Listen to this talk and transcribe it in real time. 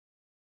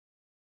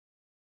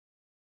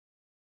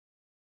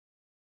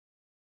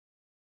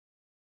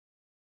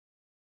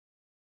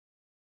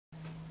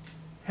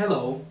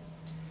Hello,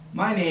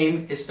 my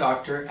name is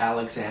Dr.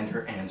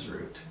 Alexander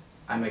Anzarut.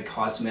 I'm a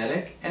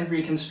cosmetic and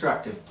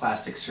reconstructive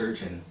plastic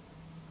surgeon.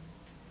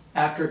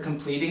 After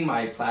completing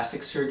my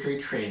plastic surgery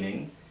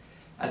training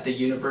at the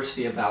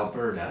University of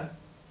Alberta,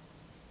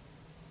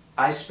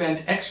 I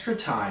spent extra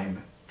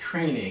time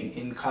training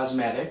in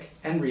cosmetic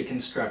and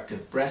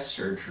reconstructive breast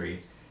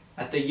surgery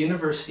at the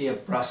University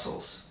of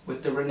Brussels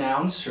with the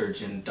renowned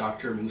surgeon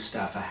Dr.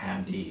 Mustafa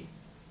Hamdi.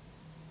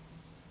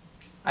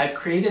 I've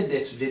created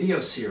this video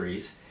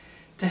series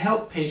to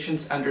help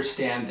patients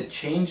understand the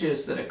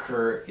changes that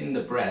occur in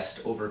the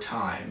breast over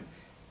time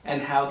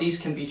and how these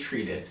can be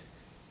treated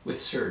with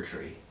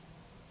surgery.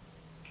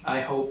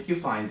 I hope you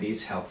find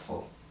these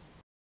helpful.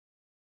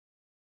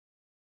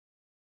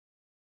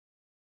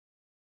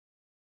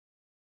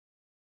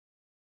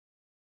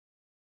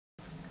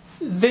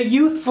 The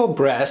youthful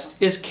breast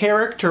is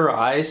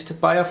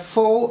characterized by a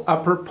full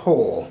upper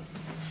pole.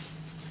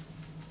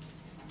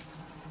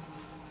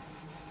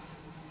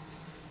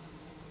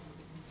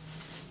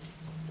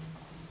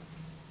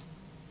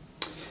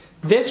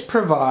 This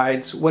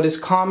provides what is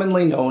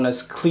commonly known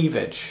as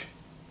cleavage.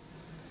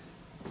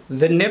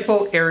 The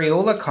nipple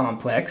areola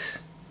complex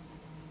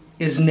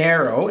is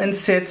narrow and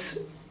sits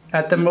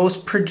at the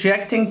most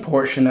projecting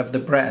portion of the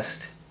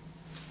breast.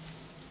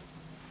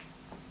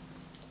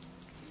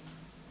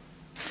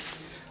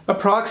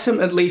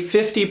 Approximately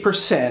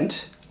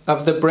 50%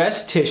 of the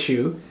breast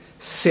tissue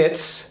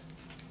sits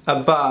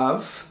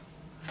above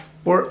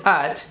or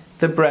at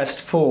the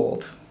breast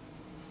fold.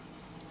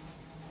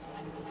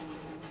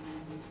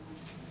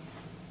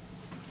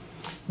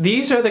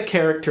 These are the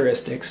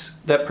characteristics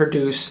that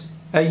produce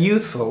a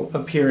youthful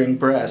appearing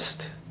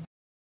breast.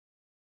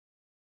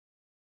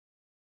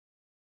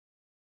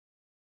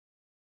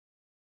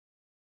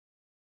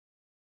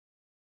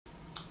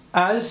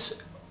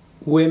 As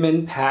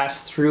women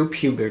pass through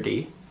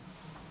puberty,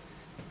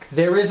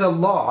 there is a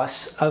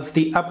loss of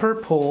the upper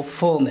pole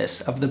fullness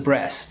of the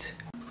breast.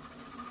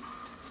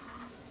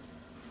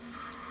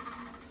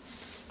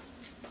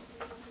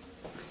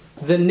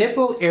 The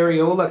nipple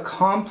areola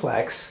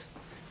complex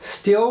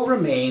still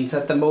remains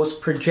at the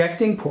most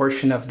projecting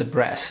portion of the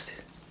breast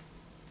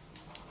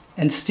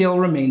and still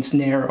remains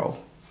narrow.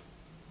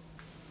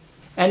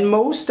 And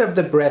most of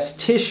the breast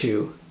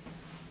tissue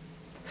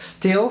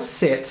still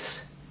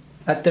sits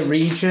at the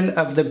region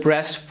of the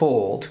breast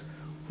fold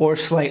or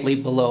slightly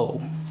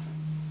below.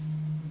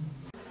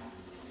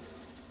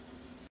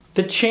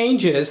 The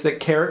changes that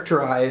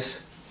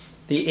characterize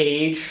the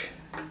age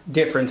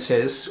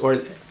differences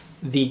or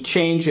the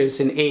changes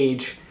in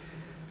age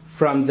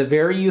from the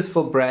very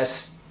youthful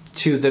breast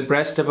to the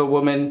breast of a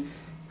woman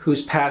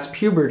who's past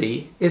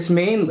puberty is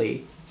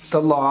mainly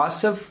the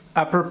loss of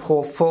upper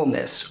pole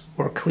fullness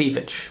or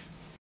cleavage.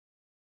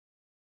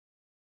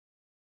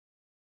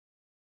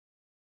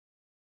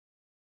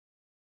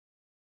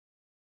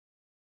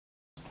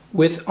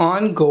 With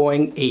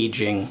ongoing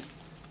aging,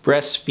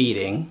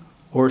 breastfeeding,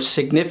 or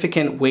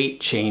significant weight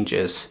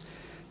changes,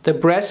 the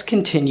breast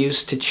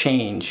continues to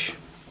change.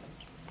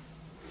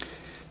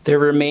 There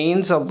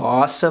remains a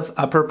loss of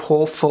upper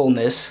pole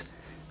fullness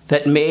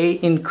that may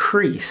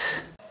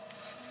increase.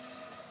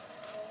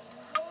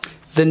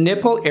 The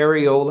nipple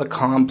areola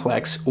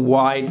complex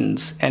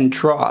widens and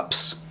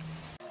drops.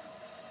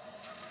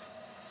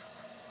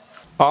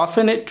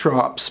 Often it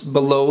drops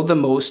below the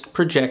most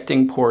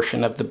projecting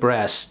portion of the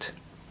breast.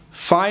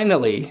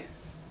 Finally,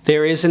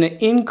 there is an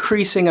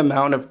increasing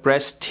amount of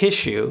breast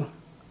tissue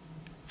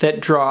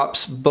that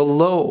drops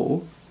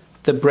below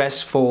the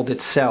breast fold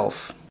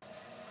itself.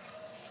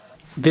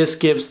 This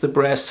gives the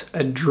breast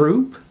a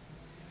droop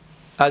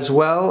as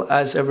well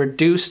as a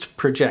reduced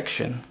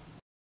projection.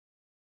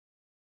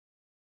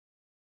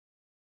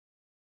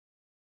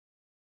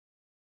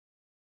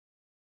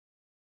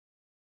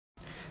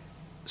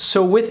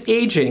 So with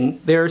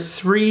aging, there are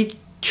three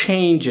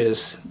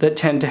changes that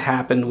tend to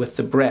happen with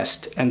the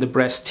breast and the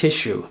breast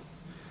tissue.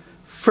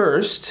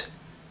 First,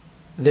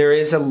 there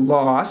is a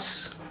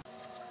loss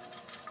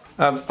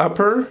of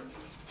upper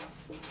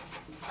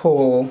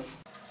pole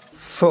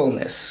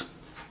fullness,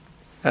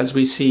 as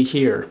we see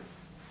here.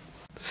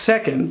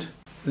 Second,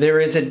 there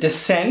is a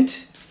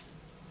descent,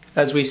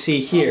 as we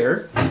see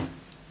here,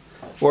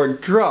 or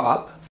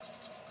drop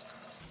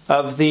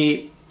of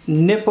the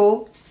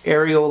nipple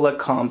areola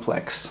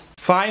complex.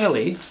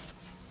 Finally,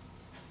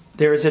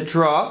 there is a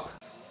drop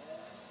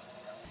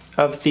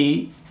of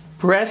the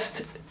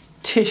breast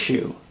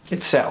tissue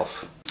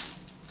itself.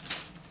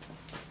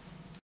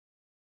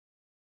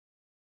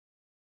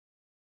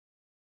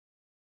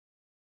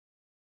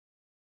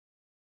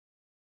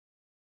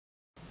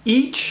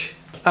 Each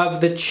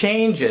of the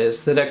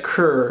changes that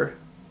occur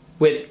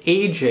with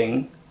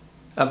aging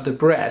of the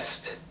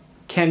breast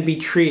can be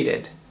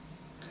treated.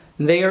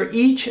 They are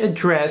each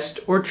addressed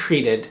or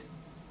treated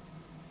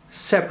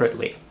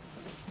separately.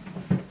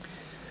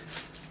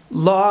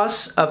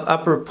 Loss of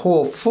upper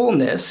pole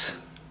fullness,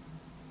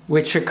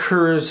 which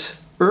occurs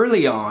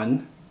early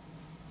on,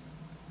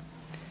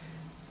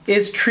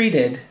 is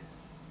treated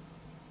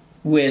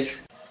with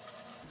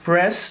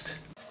breast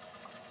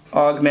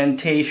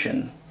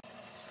augmentation.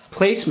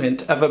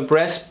 Placement of a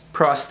breast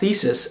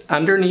prosthesis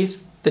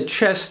underneath the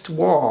chest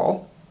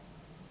wall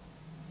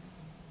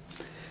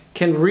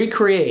can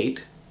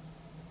recreate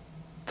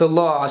the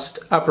lost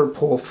upper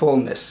pole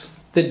fullness.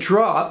 The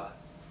drop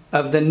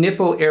of the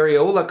nipple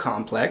areola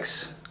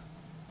complex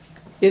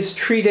is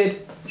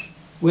treated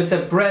with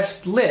a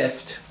breast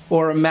lift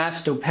or a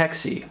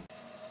mastopexy.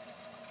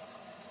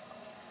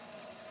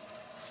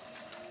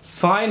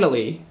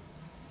 Finally,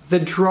 the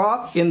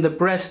drop in the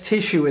breast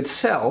tissue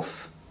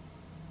itself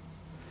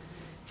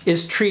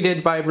is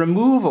treated by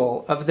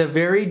removal of the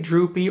very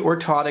droopy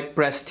orthotic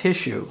breast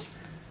tissue,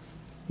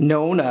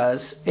 known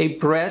as a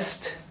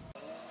breast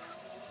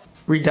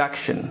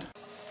reduction.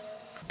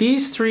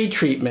 These three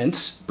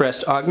treatments,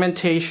 breast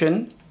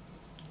augmentation,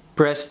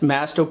 breast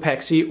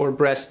mastopexy or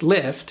breast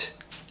lift,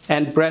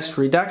 and breast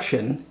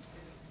reduction,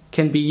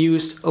 can be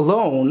used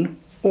alone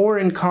or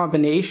in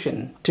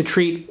combination to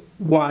treat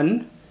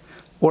one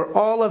or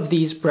all of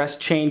these breast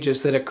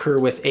changes that occur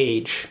with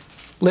age.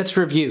 Let's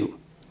review.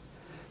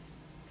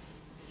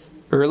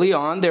 Early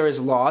on, there is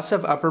loss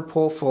of upper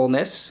pole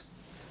fullness,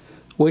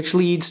 which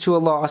leads to a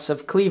loss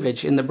of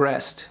cleavage in the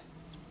breast.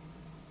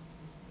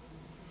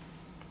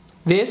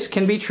 This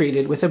can be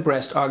treated with a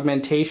breast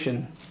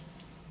augmentation.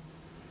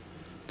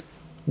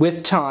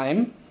 With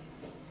time,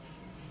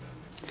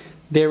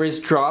 there is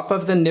drop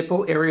of the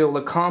nipple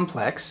areola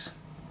complex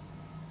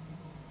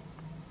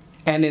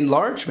and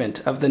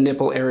enlargement of the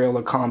nipple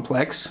areola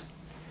complex,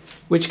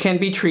 which can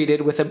be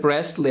treated with a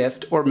breast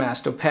lift or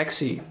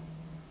mastopexy.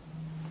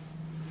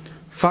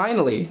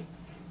 Finally,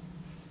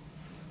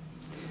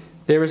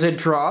 there is a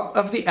drop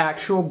of the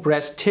actual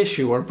breast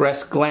tissue or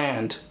breast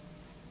gland.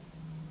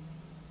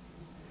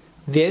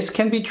 This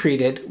can be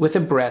treated with a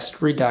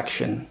breast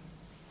reduction.